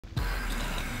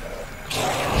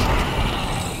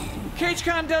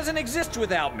CageCon doesn't exist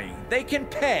without me. They can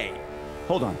pay.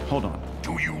 Hold on.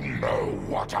 Do you know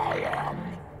what I am?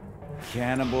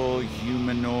 Cannibal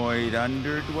humanoid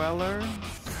underdweller?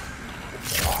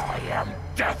 I am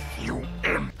death, you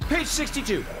imp! Page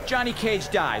 62. Johnny Cage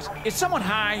dies. Is someone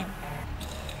high?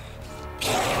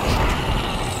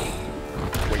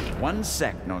 Wait 1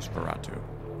 sec, Nosferatu.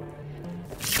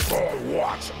 For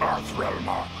what,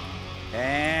 Earthrealmer?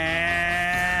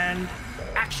 And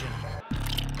Action.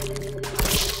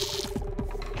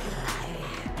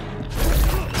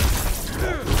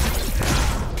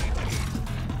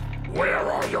 Where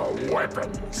are your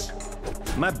weapons?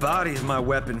 My body is my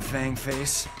weapon,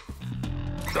 Fangface.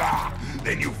 Ah,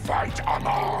 then you fight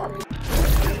unarmed.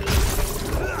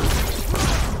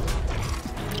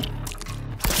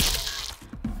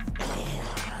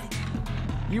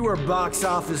 You are box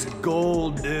office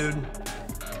gold, dude.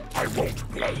 I won't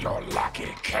play your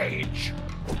lackey, Cage.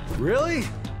 Really?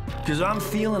 Because I'm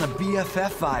feeling a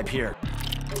BFF vibe here.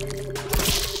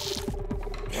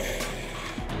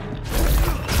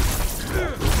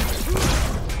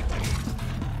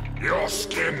 Your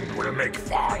skin will make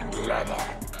fine leather.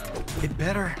 It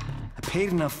better. I paid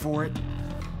enough for it.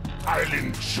 I'll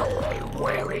enjoy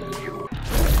wearing you.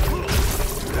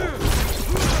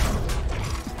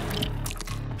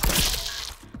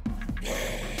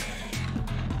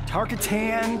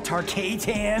 Tarkatan?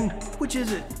 Which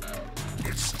is it?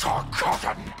 It's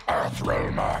Tarkatan,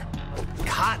 Earthrealmer.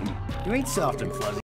 Cotton. You ain't soft and fuzzy.